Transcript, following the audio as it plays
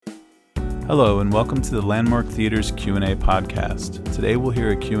Hello and welcome to the Landmark Theater's Q&A podcast. Today we'll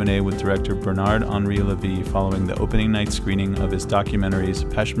hear a Q&A with director Bernard-Henri Lévy following the opening night screening of his documentaries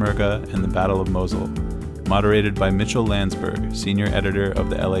Peshmerga and the Battle of Mosul, moderated by Mitchell Landsberg, senior editor of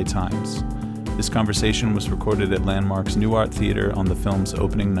the LA Times. This conversation was recorded at Landmark's New Art Theater on the film's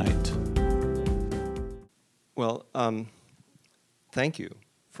opening night. Well, thank you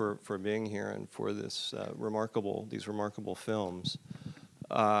for being here and for this these remarkable films.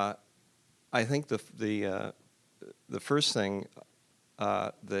 I think the first thing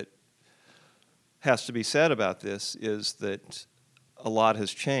that has to be said about this is that a lot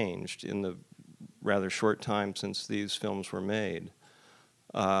has changed in the rather short time since these films were made.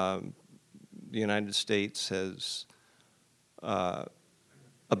 The United States has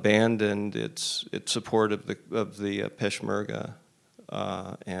abandoned its support of the Peshmerga,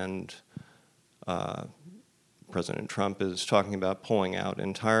 and President Trump is talking about pulling out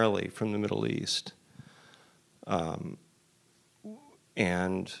entirely from the Middle East,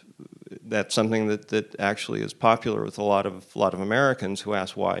 and that's something that actually is popular with a lot of Americans who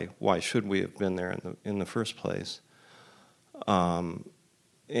ask why should we have been there in the first place,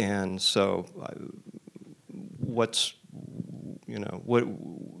 and so what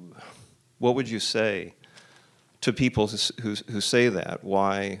would you say to people who say that?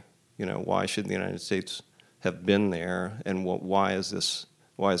 Why should the United States have been there, and why is this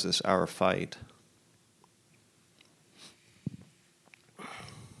our fight?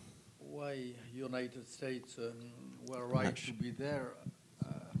 Why United States were right to be there?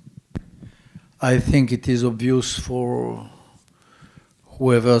 I think it is obvious for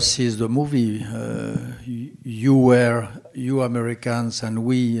whoever sees the movie. You Americans and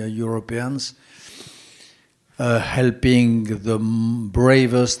we Europeans helping the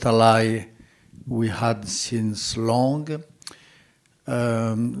bravest ally we had since long,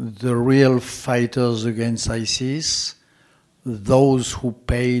 the real fighters against ISIS, those who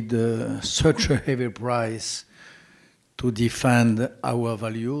paid such a heavy price to defend our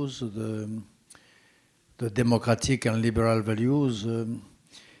values, the democratic and liberal values.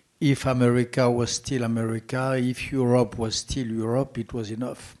 If America was still America, if Europe was still Europe, it was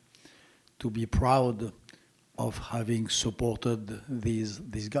enough to be proud of having supported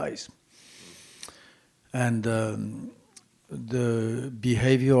these guys. And the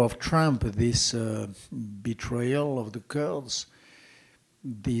behavior of Trump, this betrayal of the Kurds,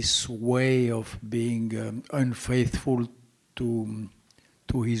 this way of being unfaithful to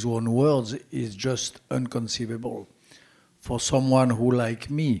his own words is just inconceivable. For someone who, like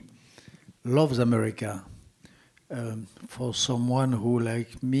me, loves America, for someone who,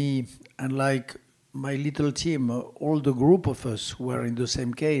 like me, and like my little team, all the group of us who are in the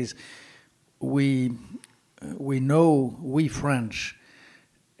same case, we French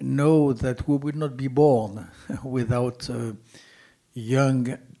know that we would not be born without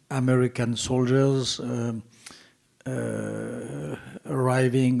young American soldiers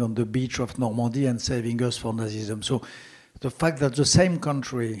arriving on the beach of Normandy and saving us from Nazism. So the fact that the same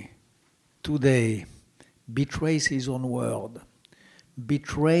country today betrays his own word,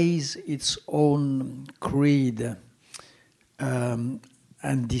 betrays its own creed,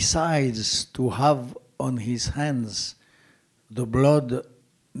 and decides to have on his hands the blood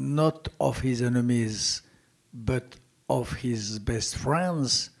not of his enemies, but of his best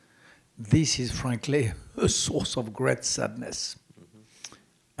friends, this is frankly a source of great sadness. Mm-hmm.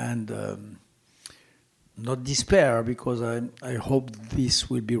 And not despair, because I hope this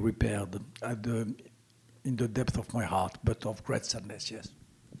will be repaired in the depth of my heart, but of great sadness, yes.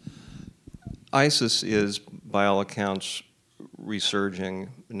 ISIS is, by all accounts, resurging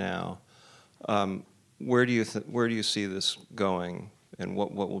now. Where do you see this going, and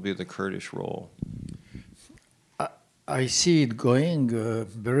what will be the Kurdish role? I see it going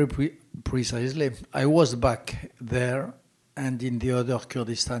very precisely. I was back there and in the other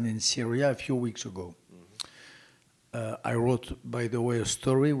Kurdistan in Syria a few weeks ago. Mm-hmm. I wrote, by the way, a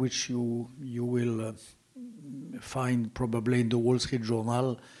story which you will find probably in the Wall Street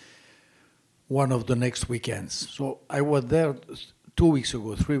Journal one of the next weekends. So I was there 3 weeks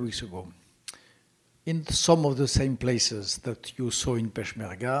ago, in some of the same places that you saw in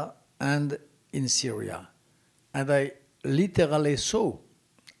Peshmerga and in Syria. And I literally saw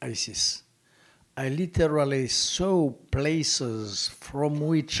ISIS. I literally saw places from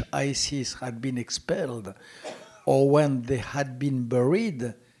which ISIS had been expelled, or when they had been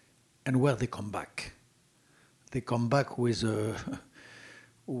buried, and where they come back. They come back without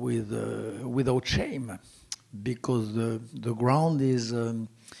shame, because the ground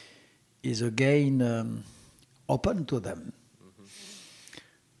is again open to them.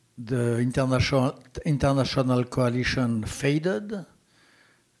 the international coalition faded.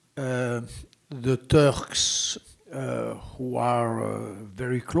 The Turks, who are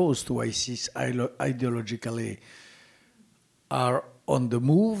very close to ISIS ideologically, are on the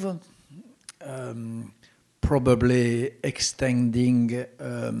move, probably extending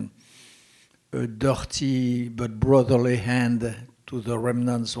a dirty but brotherly hand to the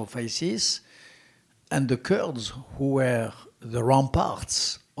remnants of ISIS. And the Kurds, who were the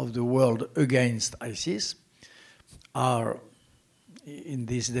ramparts of the world against ISIS, are in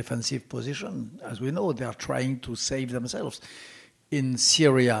this defensive position. As we know, they are trying to save themselves. In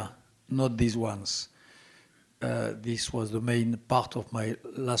Syria, not these ones. This was the main part of my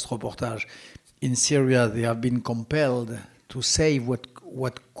last reportage. In Syria, they have been compelled to save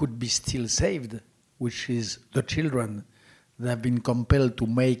what could be still saved, which is the children. They have been compelled to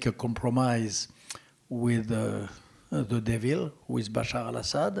make a compromise with the devil, who is Bashar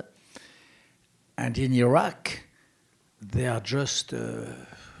al-Assad. And in Iraq, they are just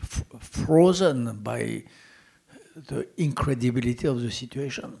frozen by the incredibility of the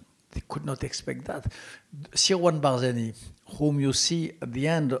situation. They could not expect that. Sirwan Barzani, whom you see at the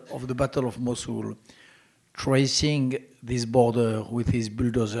end of the Battle of Mosul, tracing this border with his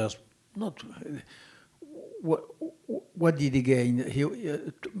bulldozers, what did he gain?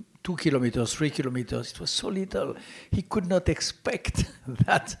 2 kilometers, 3 kilometers. It was so little. He could not expect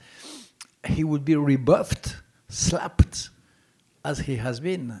that he would be rebuffed, slapped, as he has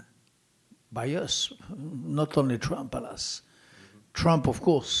been by us. Not only Trump, alas. Trump, of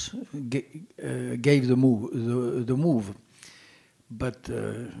course, gave the move, but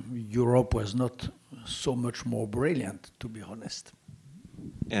Europe was not so much more brilliant, to be honest.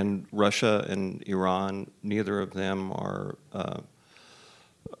 And Russia and Iran, neither of them are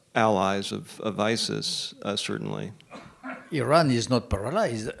allies of ISIS, certainly. Iran is not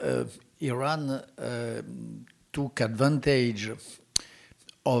paralyzed. Iran took advantage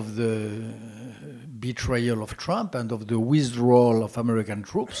of the betrayal of Trump and of the withdrawal of American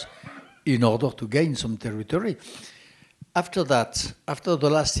troops in order to gain some territory. After that, after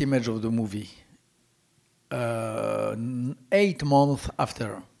the last image of the movie, 8 months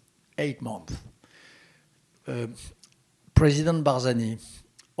after, President Barzani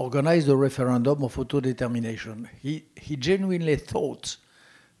organized a referendum of autodetermination. He genuinely thought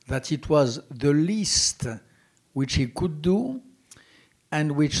that it was the least which he could do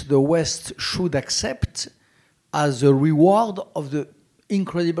and which the West should accept as a reward of the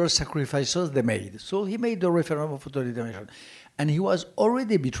incredible sacrifices they made. So he made the referendum of autodetermination. And he was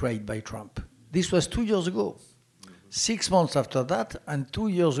already betrayed by Trump. This was 2 years ago. 6 months after that, and 2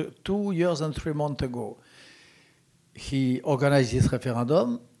 years and 3 months ago, he organized this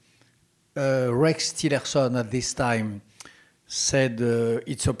referendum. Rex Tillerson at this time said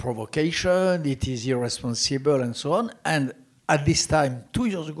it's a provocation, it is irresponsible, and so on. And at this time, 2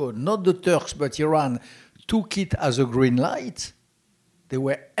 years ago, not the Turks, but Iran took it as a green light. They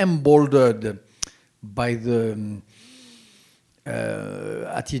were emboldened by the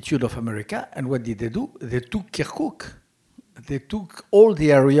attitude of America. And what did they do? They took Kirkuk. They took all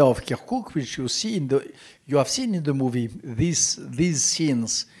the area of Kirkuk, which you have seen in the movie, these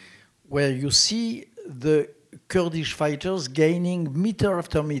scenes where you see the Kurdish fighters gaining meter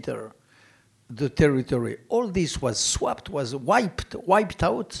after meter the territory. All this was swapped, was wiped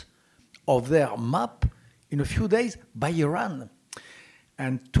out of their map in a few days by Iran.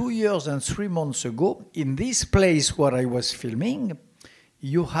 And 2 years and 3 months ago, in this place where I was filming,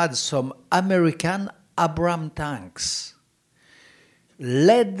 you had some American Abrams tanks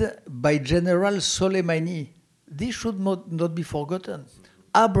led by General Soleimani. This should not be forgotten.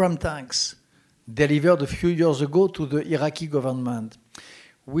 Abrams tanks delivered a few years ago to the Iraqi government,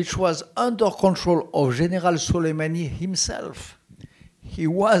 which was under control of General Soleimani himself. He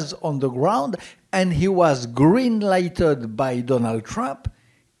was on the ground and he was green-lighted by Donald Trump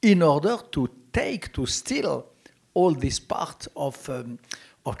in order to steal all this part of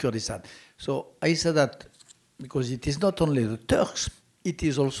Kurdistan. So I said that because it is not only the Turks, it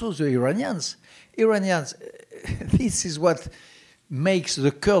is also the Iranians. This is what makes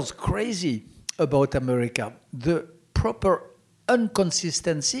the Kurds crazy about America, the proper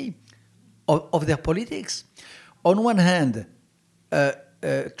inconsistency of their politics. On one hand,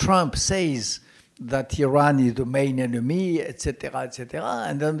 Trump says that Iran is the main enemy, etc.,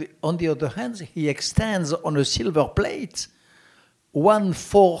 and then on the other hand, he extends on a silver plate one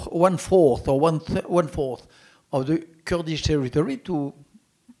fourth of the Kurdish territory to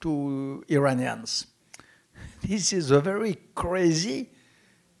Iranians. This is a very crazy,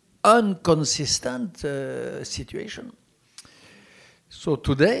 inconsistent situation. So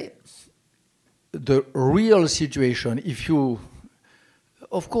today, the real situation, if you,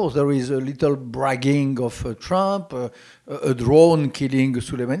 of course, there is a little bragging of Trump, a drone killing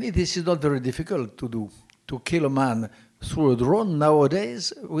Soleimani. This is not very difficult to do. To kill a man through a drone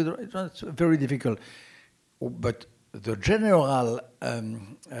nowadays, it's very difficult. But the general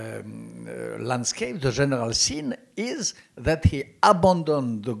landscape, the general scene is that he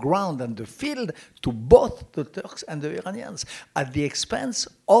abandoned the ground and the field to both the Turks and the Iranians at the expense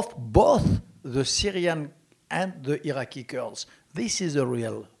of both the Syrian and the Iraqi Kurds. This is a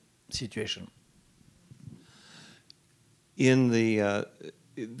real situation. In the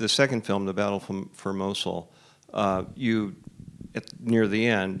second film, The Battle for Mosul, near the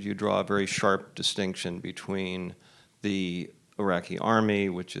end, you draw a very sharp distinction between the Iraqi army,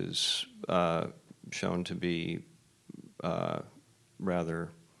 which is shown to be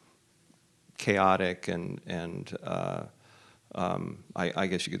rather chaotic and I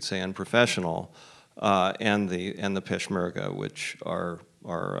guess you could say unprofessional, and the Peshmerga, which are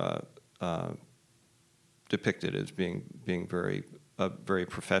depicted as being very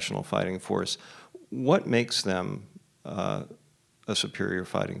professional fighting force. What makes them a superior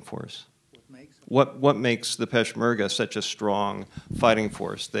fighting force? What makes the Peshmerga such a strong fighting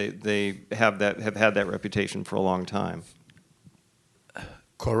force? They have had that reputation for a long time.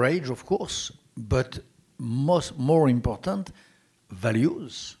 Courage, of course, but more important,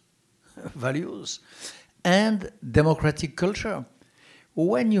 values, and democratic culture.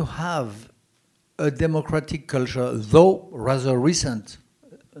 When you have a democratic culture, though rather recent,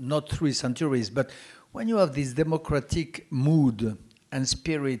 not 3 centuries, but when you have this democratic mood and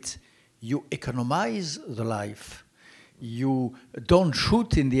spirit, you economize the life. You don't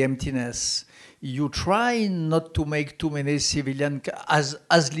shoot in the emptiness. You try not to make too many as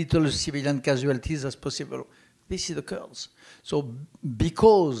little civilian casualties as possible. This is the Kurds. So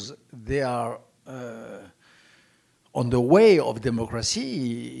because they are on the way of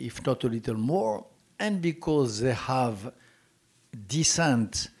democracy, if not a little more, and because they have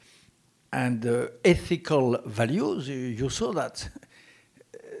decent and ethical values, you saw that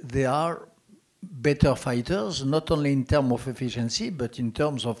they are better fighters, not only in terms of efficiency, but in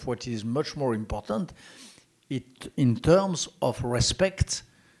terms of what is much more important, in terms of respect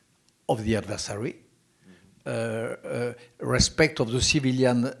of the adversary, respect of the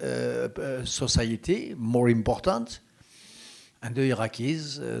civilian society, more important. And the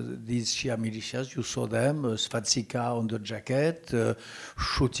Iraqis, these Shia militias, you saw them, Svatsika on the jacket,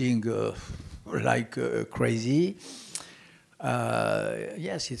 shooting like crazy.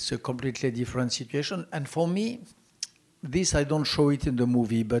 Yes, it's a completely different situation. And for me, this I don't show it in the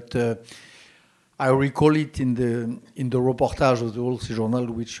movie, but I recall it in the reportage of the Wall Street Journal,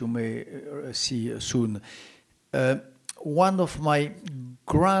 which you may see soon. One of my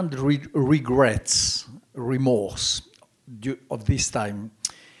grand regrets, remorse of this time,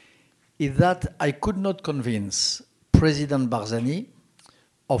 is that I could not convince President Barzani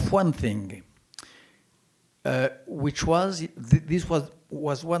of one thing, which was, this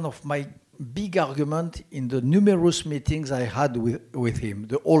was one of my big arguments in the numerous meetings I had with him,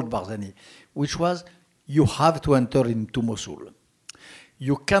 the old Barzani, which was, you have to enter into Mosul.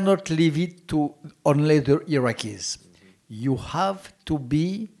 You cannot leave it to only the Iraqis. You have to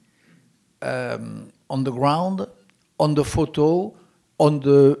be on the ground, on the photo, on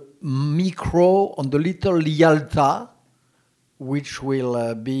the micro, on the little Yalta, which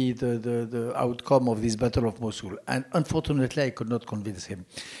will be the outcome of this Battle of Mosul. And unfortunately, I could not convince him.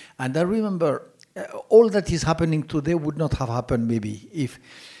 And I remember all that is happening today would not have happened maybe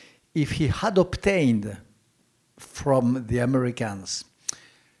if he had obtained from the Americans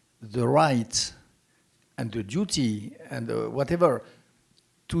the right and the duty and whatever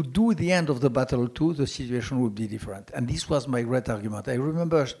to do the end of the battle too, the situation would be different. And this was my great argument. I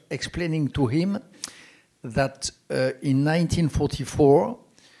remember explaining to him that in 1944,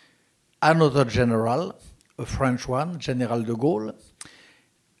 another general, a French one, General de Gaulle,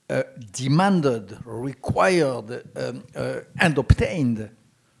 demanded, required, and obtained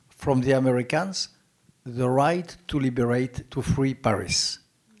from the Americans the right to liberate, to free Paris.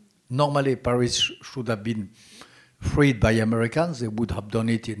 Normally, Paris should have been freed by Americans. They would have done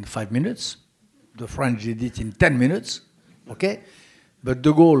it in 5 minutes. The French did it in 10 minutes, okay? But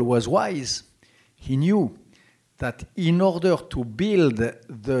de Gaulle was wise. He knew that in order to build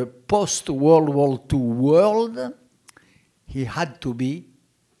the post-World War II world, he had to be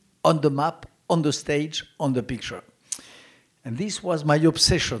on the map, on the stage, on the picture. And this was my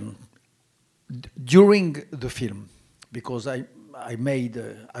obsession during the film, because I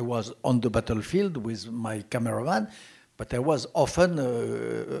was on the battlefield with my cameraman, But I was often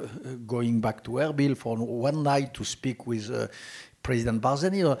going back to Erbil for one night to speak with President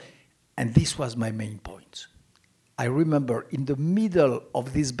Barzani, and this was my main point. I remember in the middle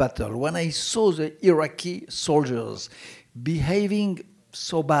of this battle, when I saw the Iraqi soldiers behaving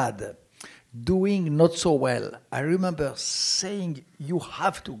so bad, doing not so well, I remember saying, you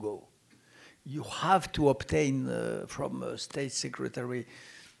have to go. You have to obtain from State Secretary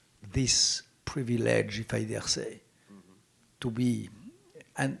this privilege, if I dare say, to be.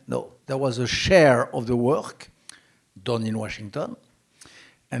 And no, there was a share of the work done in Washington.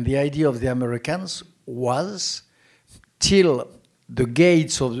 And the idea of the Americans was, till the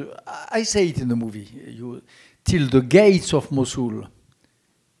gates of, I say it in the movie, till the gates of Mosul,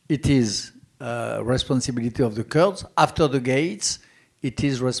 it is responsibility of the Kurds. After the gates, it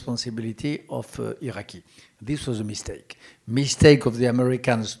is responsibility of Iraqi. This was a mistake. Mistake of the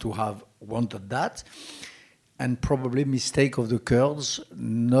Americans to have wanted that, and probably mistake of the Kurds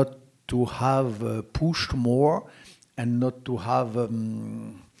not to have pushed more and not to have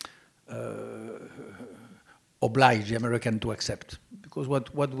obliged the American to accept. Because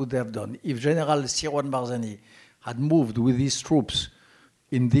what would they have done? If General Sirwan Barzani had moved with his troops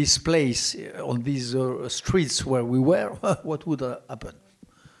in this place, on these streets where we were, what would happen?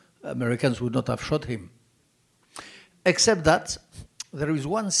 Americans would not have shot him. Except that there is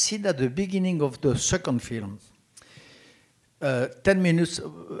one scene at the beginning of the second film, 8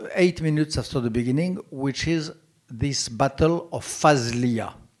 minutes after the beginning, which is this battle of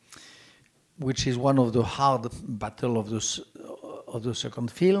Fazliya, which is one of the hard battle of the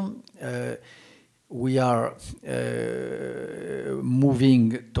second film. We are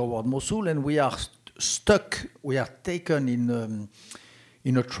moving toward Mosul, and we are stuck. We are taken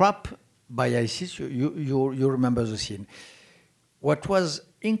in a trap by ISIS. You remember the scene. What was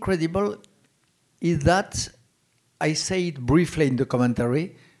incredible is that, I say it briefly in the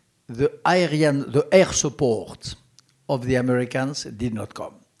commentary, the air support of the Americans did not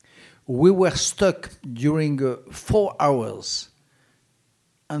come. We were stuck during 4 hours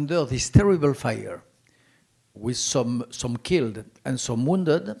under this terrible fire, with some killed and some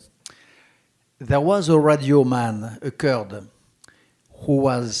wounded. There was a radio man, a Kurd, who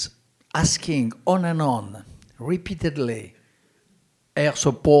was asking on and on, repeatedly, air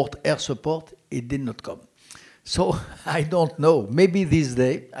support, it did not come. So I don't know. Maybe this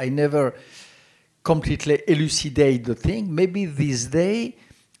day, I never completely elucidate the thing. Maybe this day,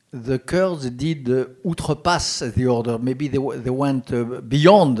 the Kurds did outrepass the order. Maybe they went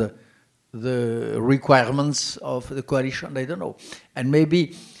beyond the requirements of the coalition. I don't know. And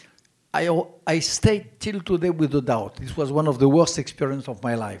maybe I stayed till today with the doubt. This was one of the worst experiences of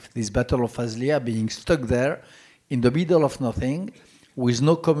my life, this Battle of Fazliya, being stuck there in the middle of nothing, with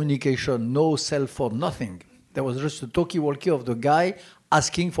no communication, no cell phone, nothing. There was just a talkie-walkie of the guy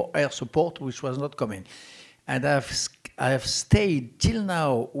asking for air support, which was not coming. And I have stayed till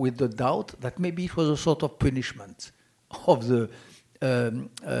now with the doubt that maybe it was a sort of punishment of the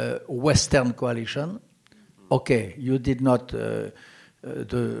Western coalition. Okay, you did not, the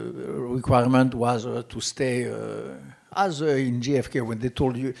requirement was to stay as in JFK when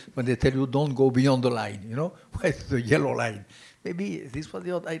they tell you don't go beyond the line, you know, the yellow line. Maybe this was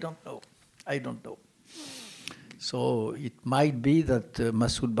the other, I don't know. So it might be that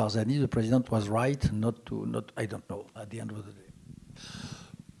Massoud Barzani, the president, was right I don't know, at the end of the day.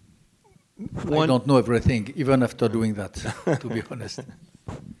 I don't know everything, even after doing that, to be honest.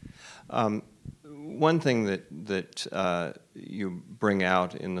 One thing that you bring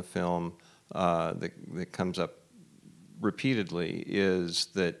out in the film that comes up repeatedly is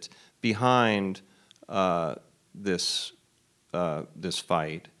that behind this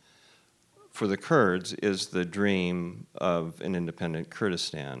fight for the Kurds is the dream of an independent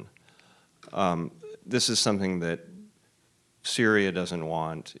Kurdistan. This is something that Syria doesn't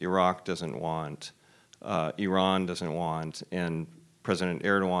want, Iraq doesn't want, Iran doesn't want, and President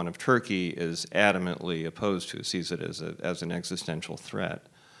Erdogan of Turkey is adamantly opposed to, sees it as an existential threat.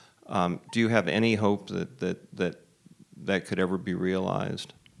 Do you have any hope that could ever be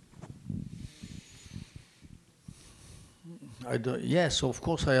realized? Yes, of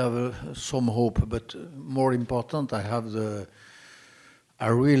course I have some hope, but more important, I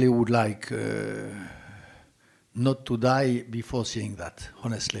really would like not to die before seeing that,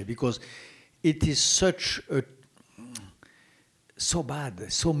 honestly, because it is so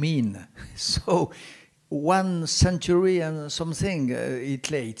bad, so mean, so 1 century and something it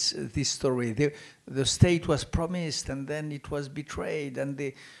lates, this story. The state was promised and then it was betrayed, and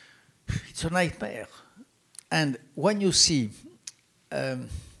it's a nightmare. And when you see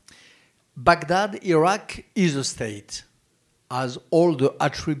Baghdad, Iraq is a state. has all the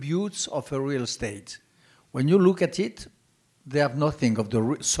attributes of a real state. When you look at it, they have nothing of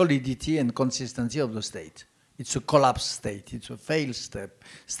the solidity and consistency of the state. It's a collapsed state. It's a failed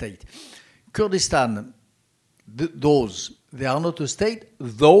state. Kurdistan, they are not a state,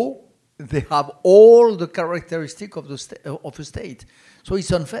 though they have all the characteristics of a state. So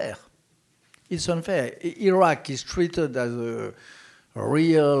it's unfair. It's unfair. Iraq is treated as a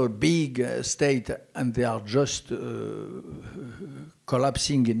real big state, and they are just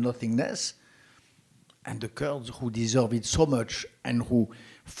collapsing in nothingness. And the Kurds, who deserve it so much and who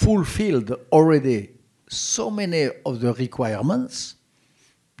fulfilled already so many of the requirements,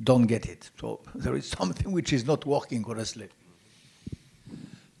 don't get it. So there is something which is not working, honestly.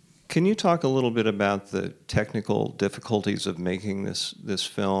 Can you talk a little bit about the technical difficulties of making this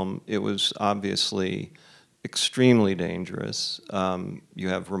film? It was obviously extremely dangerous. You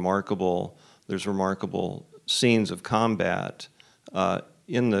have there's remarkable scenes of combat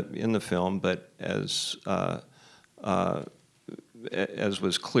in the film, but as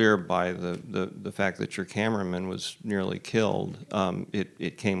was clear by the fact that your cameraman was nearly killed,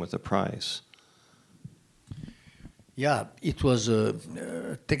 it came with a price. Yeah, it was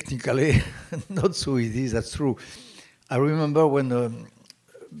technically not so easy, that's true. I remember when,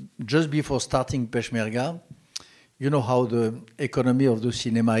 just before starting Peshmerga, you know how the economy of the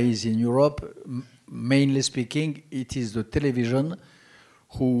cinema is in Europe. Mainly speaking, it is the television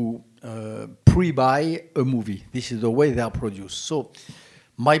who pre-buy a movie. This is the way they are produced. So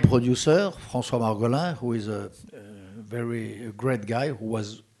my producer, François Margolin, who is a very great guy, who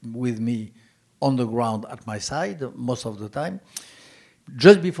was with me on the ground at my side most of the time,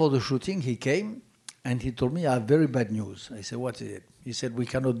 just before the shooting, he came and he told me, I have very bad news. I said, what is it? He said, we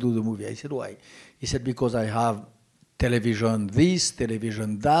cannot do the movie. I said, why? He said, because I have television this,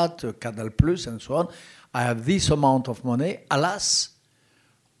 television that, Canal Plus, and so on. I have this amount of money. Alas,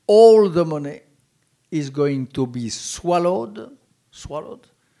 all the money is going to be swallowed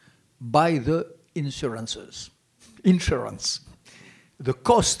by the insurance. The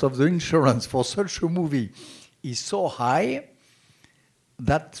cost of the insurance for such a movie is so high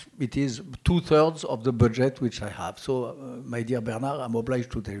that it is 2/3 of the budget which I have. So, my dear Bernard, I'm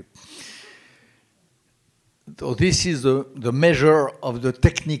obliged to tell you. So this is the measure of the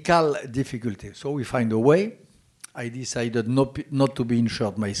technical difficulty. So we find a way. I decided not to be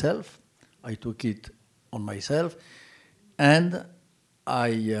insured myself. I took it on myself. And I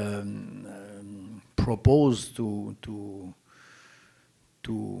proposed to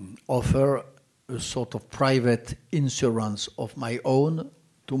offer a sort of private insurance of my own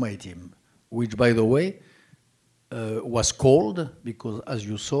to my team, which, by the way, was called because, as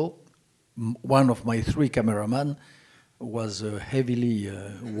you saw, one of my 3 cameramen was heavily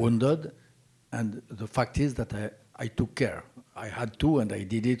wounded, and the fact is that I took care. I had to, and I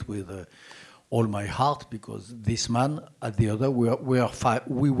did it with all my heart, because this man at the other, we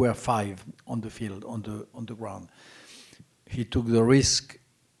were 5 on the field, on the ground. He took the risk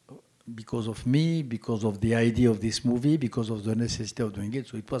because of me, because of the idea of this movie, because of the necessity of doing it,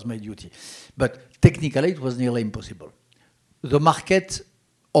 so it was my duty. But technically, it was nearly impossible. The market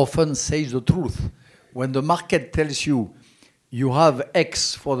often says the truth. When the market tells you you have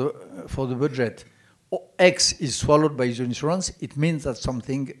X for the budget, or X is swallowed by the insurance, it means that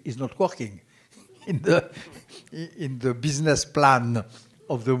something is not working in the business plan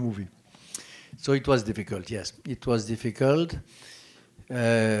of the movie. So it was difficult, yes. It was difficult.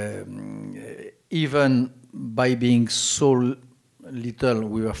 Even by being so little,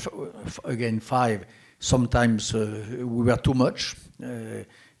 we were, again, 5, sometimes we were too much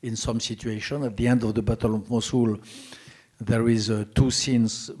in some situation. At the end of the Battle of Mosul, there is 2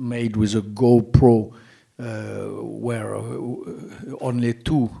 scenes made with a GoPro where only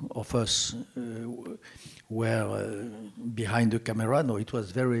 2 of us were behind the camera. No, it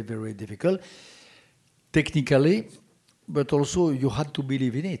was very, very difficult. Technically, but also you had to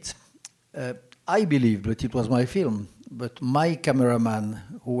believe in it. I believed that it was my film, but my cameraman,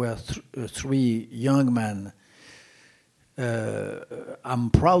 who were 3 young men, I'm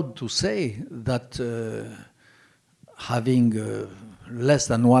proud to say that having less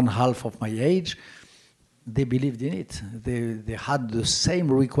than 1/2 of my age, they believed in it. They had the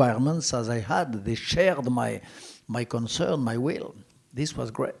same requirements as I had. They shared my concern, my will. This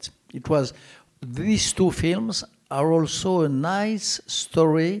was great. It was, these 2 films are also a nice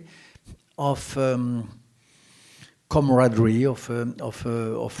story of camaraderie, of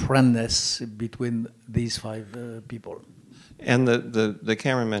friendness between these 5 people. And the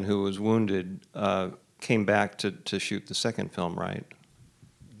cameraman who was wounded came back to shoot the second film, right?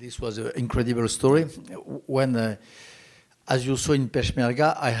 This was an incredible story. When as you saw in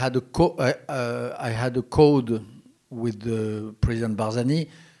Peshmerga, I had a code with President Barzani.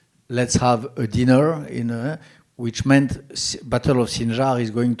 Let's have a dinner which meant Battle of Sinjar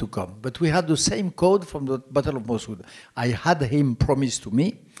is going to come. But we had the same code from the Battle of Mosul. I had him promise to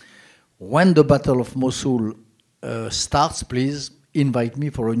me, when the Battle of Mosul starts, please invite me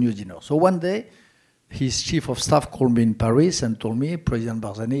for a new dinner. So one day, his chief of staff called me in Paris and told me, President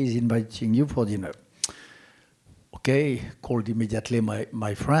Barzani is inviting you for dinner. Okay, called immediately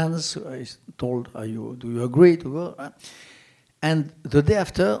my friends. I told, do you agree to go? And the day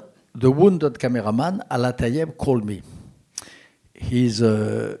after, the wounded cameraman, Ala Tayeb, called me. He's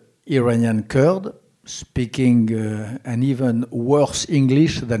an Iranian Kurd, speaking an even worse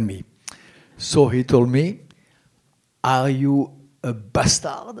English than me. So he told me, are you a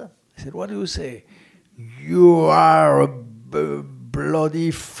bastard? I said, what do you say? You are a bloody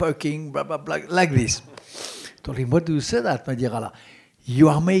fucking blah, blah, blah, like this. I told him, what do you say that, my dear Allah? You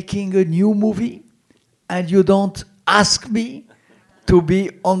are making a new movie and you don't ask me to be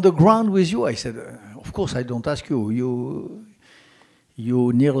on the ground with you? I said, of course I don't ask you.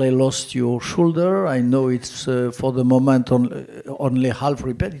 You nearly lost your shoulder. I know it's for the moment only half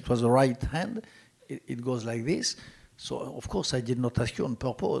repaired. It was the right hand. It goes like this. So of course I did not ask you on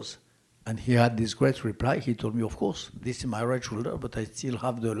purpose. And he had this great reply. He told me, of course, this is my right shoulder, but I still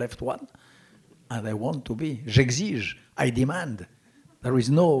have the left one. And I want to be. J'exige. I demand. There is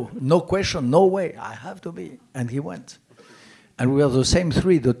no question, no way. I have to be. And he went. And we were the same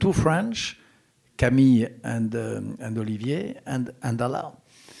three, the two French, Camille and Olivier and Allah.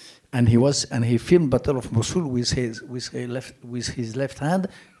 And he filmed Battle of Mosul with his left hand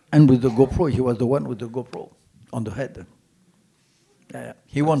and with the GoPro. He was the one with the GoPro on the head.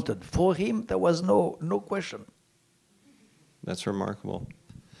 He wanted. For him, there was no question. That's remarkable.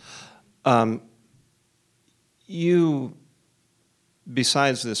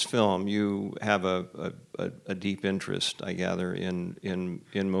 Besides this film, you have a deep interest, I gather, in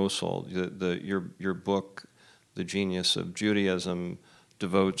Mosul. Your book, The Genius of Judaism,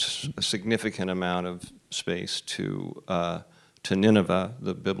 devotes a significant amount of space to Nineveh,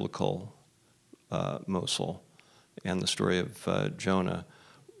 the biblical Mosul, and the story of Jonah.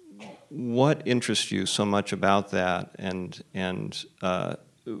 What interests you so much about that, and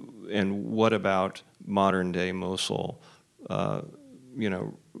what about modern day Mosul?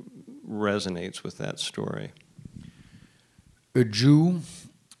 Resonates with that story. A Jew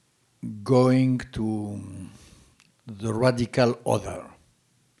going to the radical other.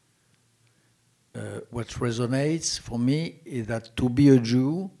 What resonates for me is that to be a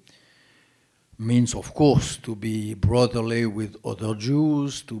Jew means, of course, to be brotherly with other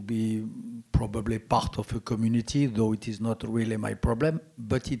Jews, to be probably part of a community, though it is not really my problem,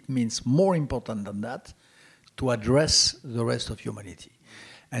 but it means more important than that, to address the rest of humanity.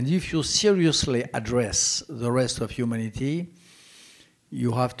 And if you seriously address the rest of humanity,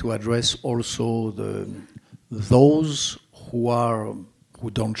 you have to address also those who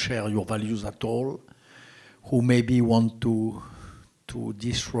don't share your values at all, who maybe want to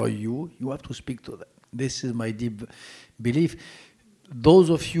destroy you. You have to speak to them. This is my deep belief. Those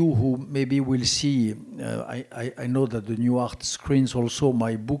of you who maybe will see, I know that the New Art screens also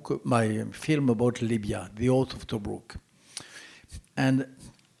my film about Libya, The Oath of Tobruk. And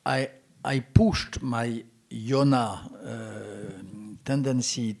I pushed my Yonah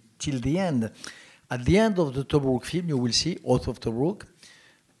tendency till the end. At the end of the Tobruk film, you will see Oath of Tobruk.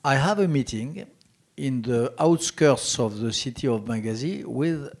 I have a meeting in the outskirts of the city of Benghazi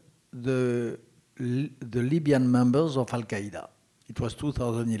with the Libyan members of Al-Qaeda. It was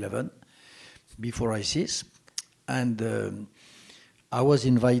 2011, before ISIS, and I was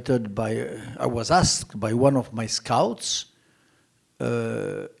asked by one of my scouts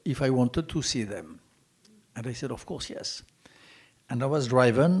if I wanted to see them. And I said, of course, yes. And I was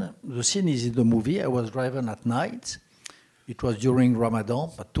driving, the scene is in the movie, I was driving at night. It was during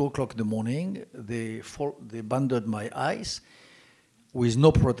Ramadan, at 2 o'clock in the morning. They banded my eyes with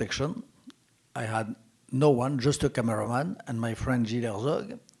no protection. I had no one, just a cameraman and my friend Gilles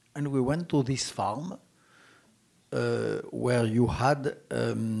Herzog. And we went to this farm where you had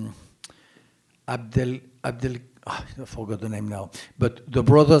I forgot the name now, but the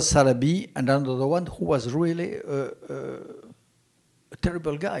brother Salabi and another one who was really a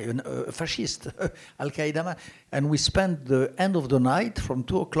terrible guy, a fascist, Al-Qaeda man. And we spent the end of the night from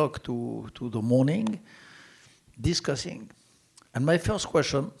 2 o'clock to the morning discussing. And my first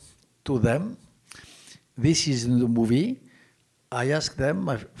question to them, this is in the movie, I asked them,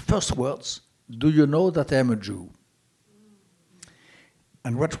 my first words, do you know that I am a Jew?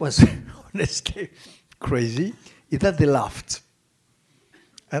 And what was honestly crazy is that they laughed.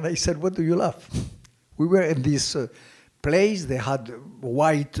 And I said, what do you laugh? We were in this place, they had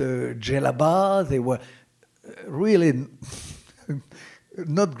white djellaba, they were really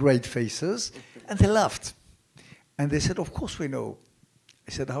not great faces, and they laughed. And they said, of course we know.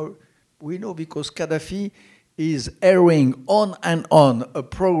 I said, how? We know because Gaddafi is airing on and on a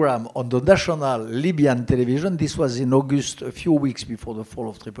program on the national Libyan television. This was in August, a few weeks before the fall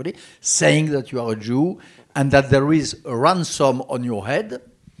of Tripoli, saying that you are a Jew and that there is a ransom on your head.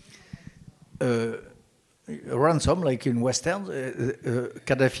 A ransom, like in Western,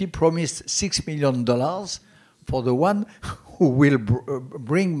 Gaddafi promised $6 million for the one who will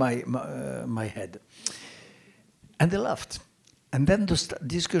bring my head. And they laughed. And then the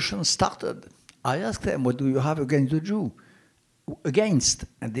discussion started. I asked them, what do you have against the Jew? Against.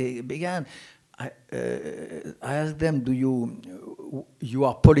 And they began. I asked them, you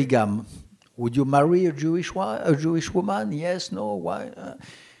are polygam. Would you marry a Jewish woman? Yes, no, why?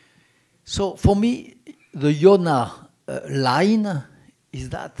 So for me, the Yonah line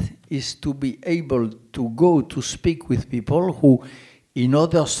is to be able to go to speak with people who, in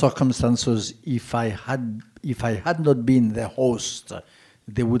other circumstances, if I had not been their host,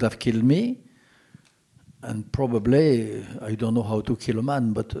 they would have killed me. And probably, I don't know how to kill a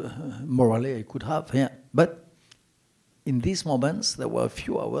man, but morally I could have. Yeah. But in these moments, there were a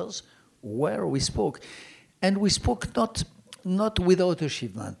few hours where we spoke. And we spoke not without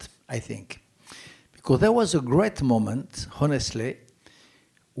achievement, I think. Because there was a great moment, honestly,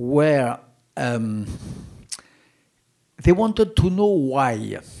 where they wanted to know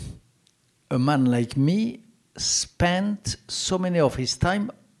why a man like me spent so many of his time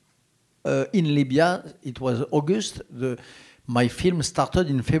in Libya. It was August. My film started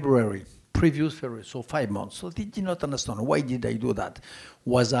in February, previous February, so 5 months. So they did not understand. Why did I do that?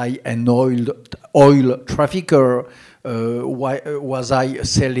 Was I an oil trafficker? Was I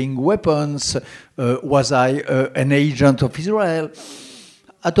selling weapons? Was I an agent of Israel?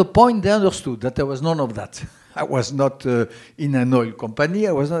 At a point, they understood that there was none of that. I was not in an oil company.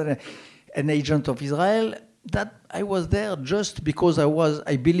 I was not an agent of Israel. That I was there just because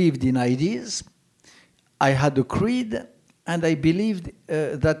I believed in ideas. I had a creed, and I believed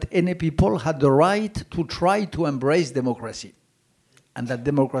that any people had the right to try to embrace democracy, and that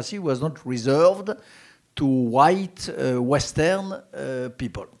democracy was not reserved to white Western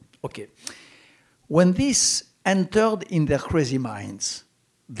people. Okay. When this entered in their crazy minds,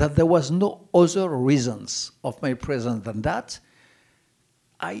 that there was no other reasons of my presence than that,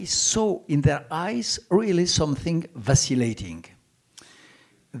 I saw in their eyes really something vacillating.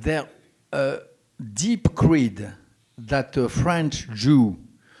 Their deep creed that a French Jew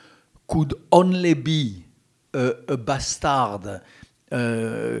could only be a bastard,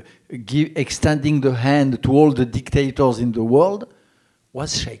 extending the hand to all the dictators in the world,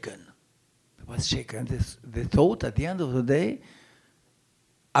 was shaken. They thought at the end of the day,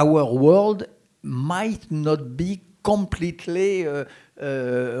 our world might not be completely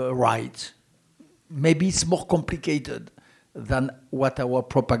right. Maybe it's more complicated than what our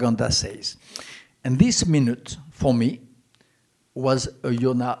propaganda says. And this minute, for me, was a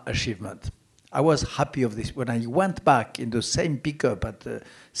Yonah achievement. I was happy of this. When I went back in the same pickup at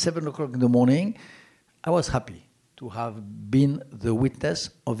 7 o'clock in the morning, I was happy to have been the witness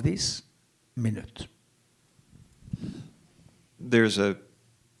of this minute. There's a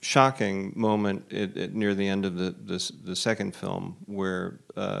shocking moment near the end of the second film where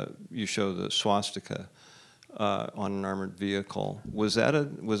you show the swastika on an armored vehicle. Was that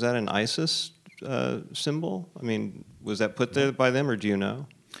an ISIS symbol? I mean, was that put there by them, or do you know?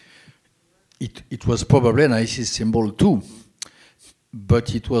 It was probably an ISIS symbol too,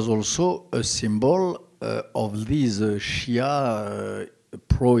 but it was also a symbol of these Shia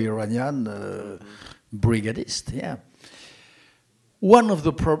pro-Iranian brigadists. Yeah. One of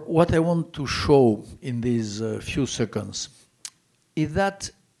what I want to show in these few seconds is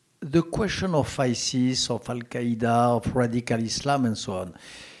that the question of ISIS, of Al-Qaeda, of radical Islam, and so on,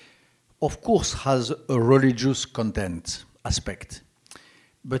 of course, has a religious content aspect,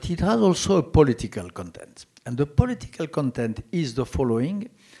 but it has also a political content. And the political content is the following.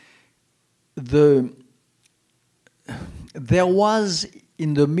 There was,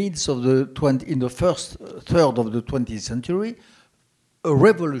 in the midst of in the first third of the 20th century, a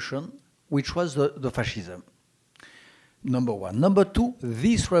revolution, which was the fascism, number one. Number two,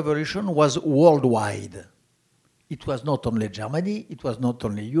 this revolution was worldwide. It was not only Germany, it was not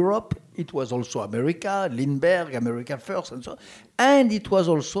only Europe, it was also America, Lindbergh, America First, and so on. And it was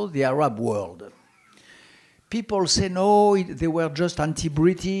also the Arab world. People say, no, they were just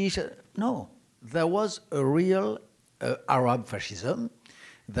anti-British. No, there was a real Arab fascism.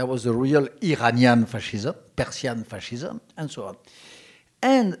 There was a real Iranian fascism, Persian fascism, and so on.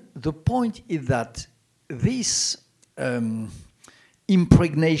 And the point is that this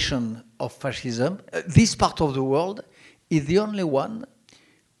impregnation of fascism, this part of the world, is the only one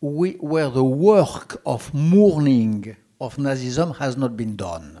where the work of mourning of Nazism has not been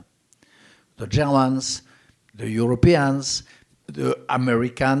done. The Germans, the Europeans, the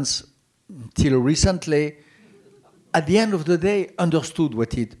Americans, till recently, at the end of the day, understood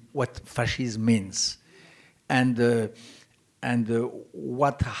what fascism means, and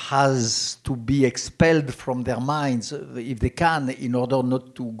what has to be expelled from their minds, if they can, in order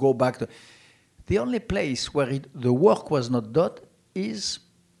not to go back. The only place where the work was not done is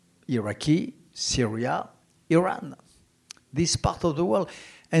Iraq, Syria, Iran, this part of the world.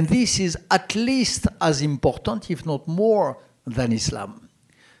 And this is at least as important, if not more, than Islam.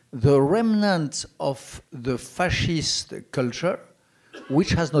 The remnant of the fascist culture,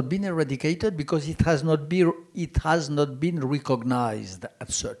 which has not been eradicated because it has not been recognized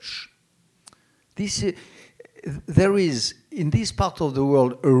as such. There is, in this part of the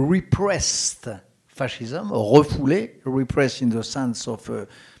world, a repressed fascism, a refoulé, repressed in the sense of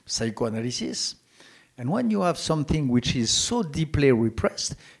psychoanalysis. And when you have something which is so deeply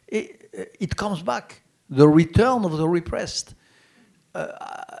repressed, it comes back, the return of the repressed.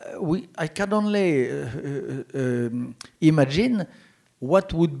 I can only imagine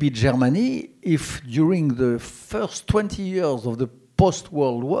what would be Germany if during the first 20 years of the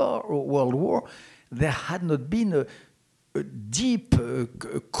post-World War, there had not been a deep,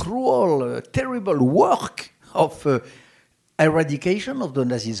 cruel, terrible work of eradication of the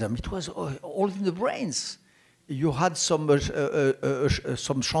Nazism. It was all in the brains. You had some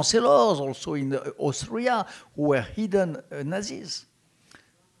chancellors also in Austria who were hidden Nazis.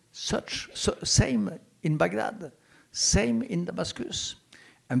 Same in Baghdad, same in Damascus.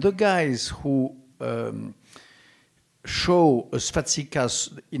 And the guys who show a swastika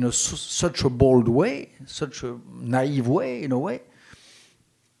in such a bold way, such a naive way, in a way,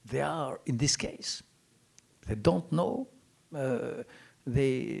 they are, in this case, they don't know, they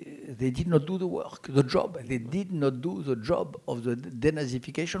did not do the work, the job. They did not do the job of the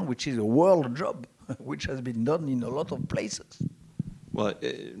denazification, which is a world job, which has been done in a lot of places. Well,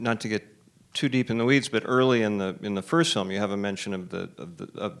 not to get too deep in the weeds, but early in the first film, you have a mention of the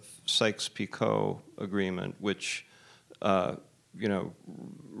Sykes-Picot agreement, which redrew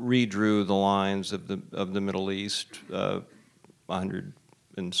the lines of the Middle East 100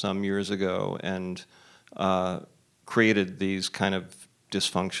 and some years ago, and created these kind of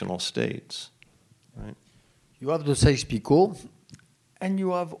dysfunctional states, right? You have the Sykes-Picot, and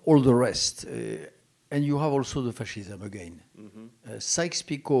you have all the rest. And you have also the fascism again. Mm-hmm.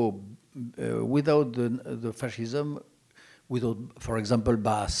 Sykes-Picot, without the fascism, without, for example,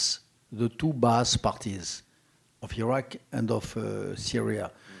 Baas, the two Baas parties of Iraq and of Syria.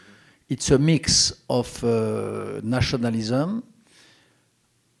 Mm-hmm. It's a mix of nationalism,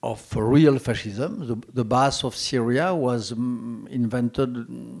 of real fascism. The Baas of Syria was invented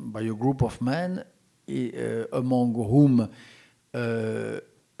by a group of men, among whom a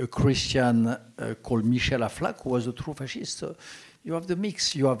Christian called Michel Aflaq, who was a true fascist. So you have the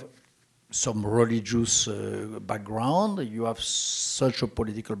mix. You have some religious background, you have such a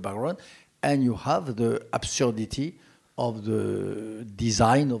political background, and you have the absurdity of the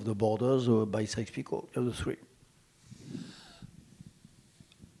design of the borders by Sykes-Picot. You have the three.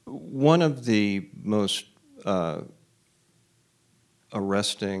 One of the most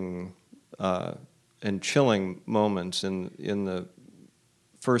arresting and chilling moments in the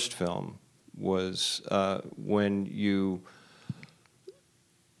first film was when you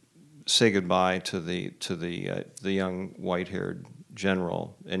say goodbye to the young white-haired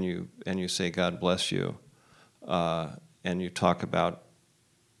general, and you say God bless you, and you talk about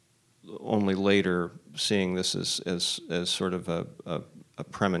only later seeing this as sort of a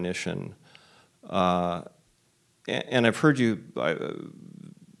premonition. And I've heard you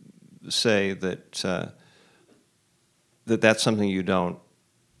say that that's something you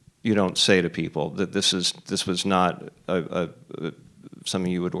don't say to people, that this was not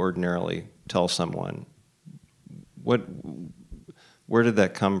something you would ordinarily tell someone. Where did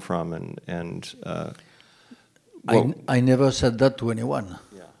that come from? I never said that to anyone.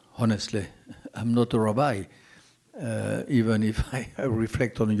 Yeah. Honestly, I'm not a rabbi. Even if I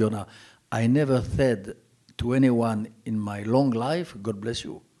reflect on Yonah, I never said to anyone in my long life, God bless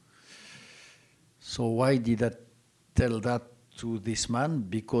you. So why did I tell that to this man?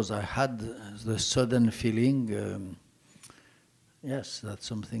 Because I had the sudden feeling, yes, that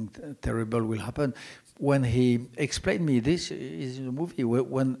something terrible will happen. when he explained me, this is in the movie,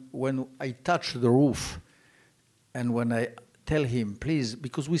 when I touch the roof and when I tell him, please,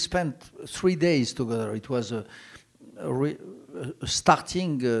 because we spent 3 days together, it was a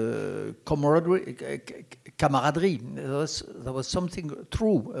starting camaraderie. There was something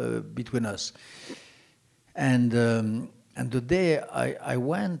true between us. And the day I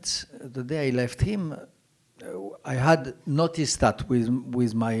went, the day I left him, I had noticed that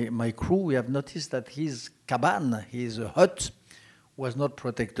with my crew, we have noticed that his cabane, his hut, was not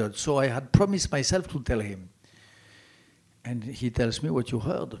protected. So I had promised myself to tell him. And he tells me what you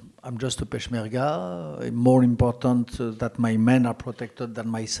heard. I'm just a Peshmerga, more important that my men are protected than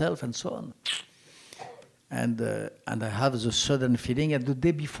myself, and so on. And I have the sudden feeling, and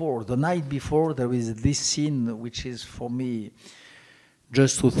the night before, there is this scene which is for me,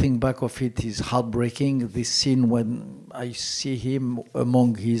 just to think back of it is heartbreaking. This scene when I see him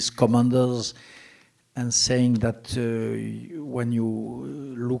among his commanders and saying that when you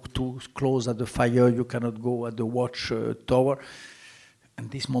look too close at the fire, you cannot go at the watch tower.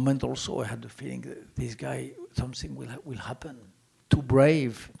 And this moment also, I had the feeling that this guy, something will happen. Too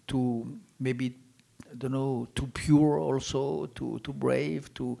brave, too maybe, I don't know, too pure also, too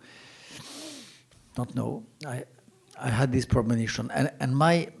brave, too, don't know. I had this premonition. And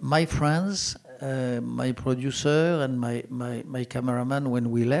my friends, my producer and my cameraman,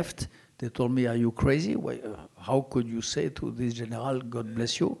 when we left, they told me, are you crazy? How could you say to this general, God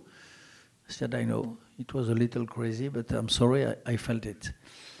bless you? I said, I know. It was a little crazy, but I'm sorry, I felt it.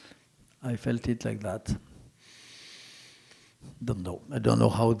 I felt it like that. Don't know. I don't know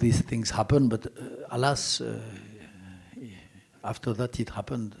how these things happen, but alas, after that it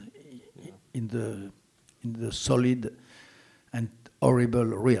happened in the solid and horrible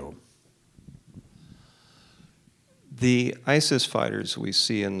real. The ISIS fighters we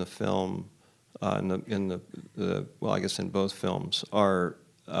see in the film, well, I guess in both films, are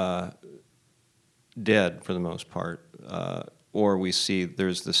dead for the most part. Or we see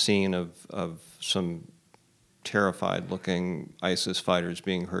there's the scene of some terrified-looking ISIS fighters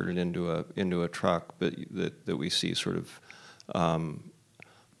being herded into a truck, but that we see sort of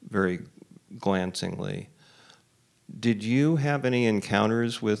very glancingly. Did you have any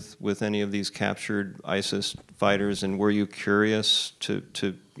encounters with any of these captured ISIS fighters, and were you curious to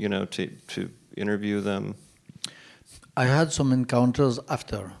interview them? I had some encounters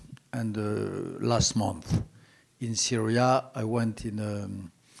after, and last month in Syria, I went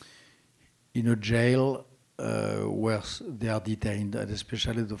in a jail where they are detained, and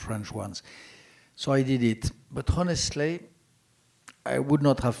especially the French ones. So I did it, but honestly, I would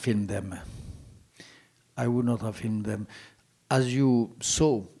not have filmed them. I would not have filmed them. As you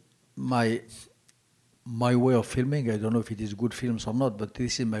saw, my way of filming, I don't know if it is good films or not, but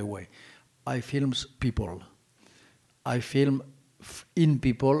this is my way. I film people. I film in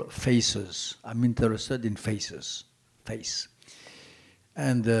people faces. I'm interested in faces, face.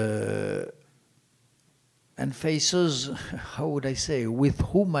 And faces, how would I say, with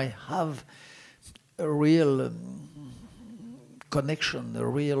whom I have a real connection, a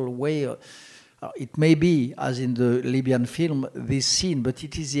real way. It may be, as in the Libyan film, this scene, but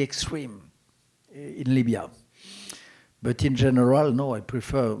it is the extreme in Libya. But in general, no, I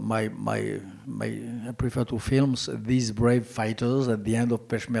prefer I prefer to film these brave fighters at the end of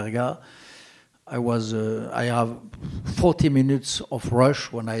Peshmerga. I have 40 minutes of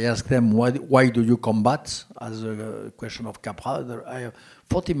rush when I ask them why do you combat, as a question of Capra. I have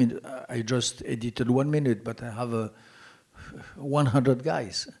 40 minutes. I just edited 1 minute, but I have 100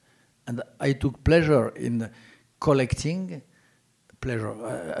 guys. And I took pleasure in collecting,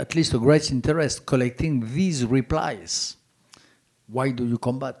 at least a great interest, collecting these replies. Why do you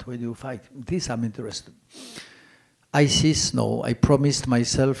combat? Why do you fight? This I'm interested. ISIS, no. I promised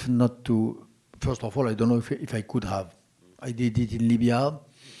myself not to. First of all, I don't know if I could have. I did it in Libya.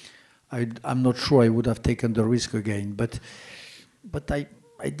 I'm not sure I would have taken the risk again. But I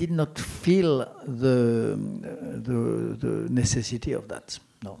did not feel the necessity of that.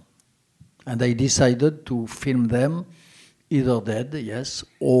 No. And I decided to film them either dead, yes,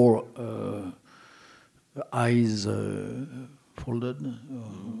 or eyes folded.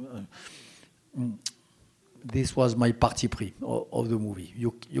 This was my parti pris of the movie.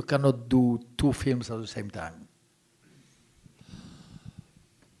 You cannot do two films at the same time.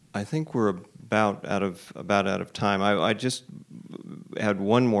 I think we're about out of time. I just had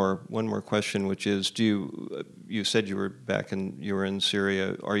one more question, which is: you said you were in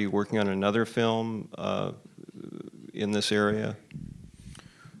Syria? Are you working on another film in this area?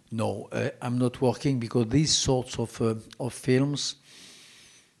 No, I'm not working because these sorts of films,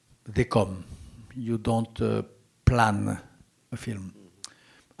 they come. You don't plan a film.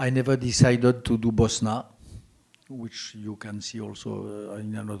 I never decided to do Bosna, which you can see also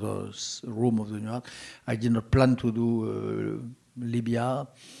in another room of the New York. I did not plan to do Libya,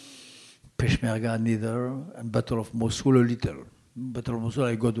 Peshmerga neither, and Battle of Mosul a little. Battle of Mosul,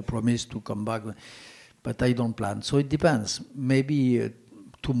 I got a promise to come back, but I don't plan. So it depends. Maybe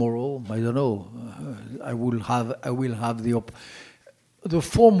tomorrow, I don't know. I will have the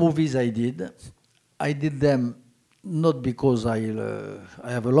 4 movies I did them not because I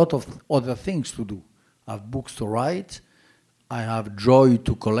have a lot of other things to do. I have books to write. I have joy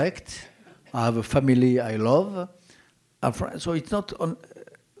to collect. I have a family I love. So it's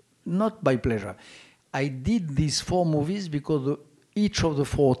not by pleasure. I did these 4 movies because each of the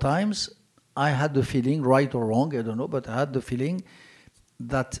 4 times I had the feeling, right or wrong, I don't know, but I had the feeling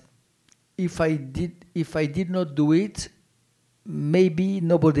that if I did not do it, maybe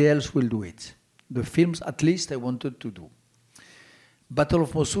nobody else will do it. The films, at least, I wanted to do. Battle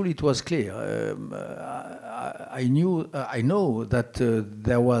of Mosul, it was clear. I know that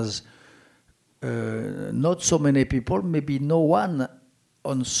there was not so many people, maybe no one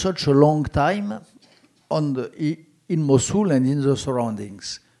on such a long time in Mosul and in the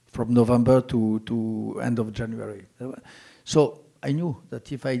surroundings, from November to end of January. So I knew that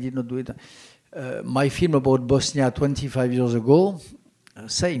if I did not do it, my film about Bosnia 25 years ago,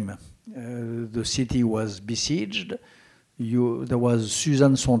 same. The city was besieged. There was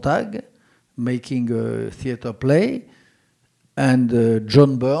Suzanne Sontag making a theater play, and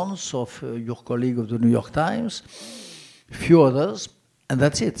John Burns, of your colleague of the New York Times, a few others, and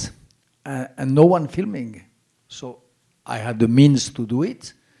that's it. And no one filming. So I had the means to do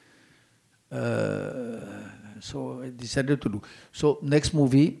it. So I decided to do. So next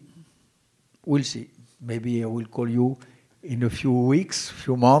movie, we'll see. Maybe I will call you in a few weeks,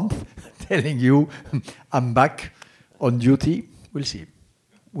 few months, telling you I'm back on duty. We'll see.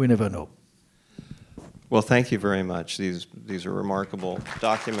 We never know. Well, thank you very much. These are remarkable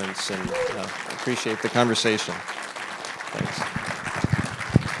documents, and appreciate the conversation. Thanks.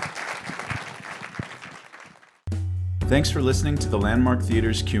 Thanks for listening to the Landmark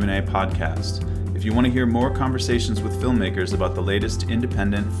Theater's Q&A podcast. If you want to hear more conversations with filmmakers about the latest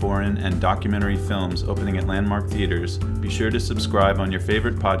independent, foreign, and documentary films opening at Landmark Theaters, be sure to subscribe on your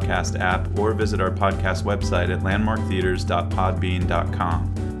favorite podcast app or visit our podcast website at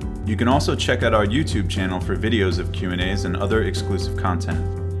landmarktheaters.podbean.com. You can also check out our YouTube channel for videos of Q&As and other exclusive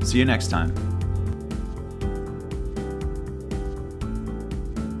content. See you next time.